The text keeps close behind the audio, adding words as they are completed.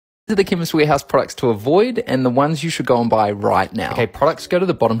are the Chemist Warehouse products to avoid and the ones you should go and buy right now. Okay, products go to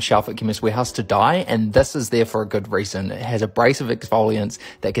the bottom shelf at Chemist Warehouse to die, and this is there for a good reason. It has abrasive exfoliants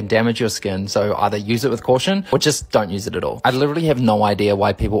that can damage your skin, so either use it with caution or just don't use it at all. I literally have no idea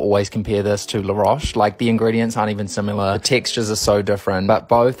why people always compare this to La Roche. Like, the ingredients aren't even similar, the textures are so different, but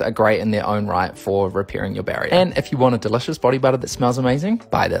both are great in their own right for repairing your barrier. And if you want a delicious body butter that smells amazing,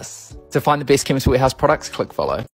 buy this. To find the best Chemist Warehouse products, click follow.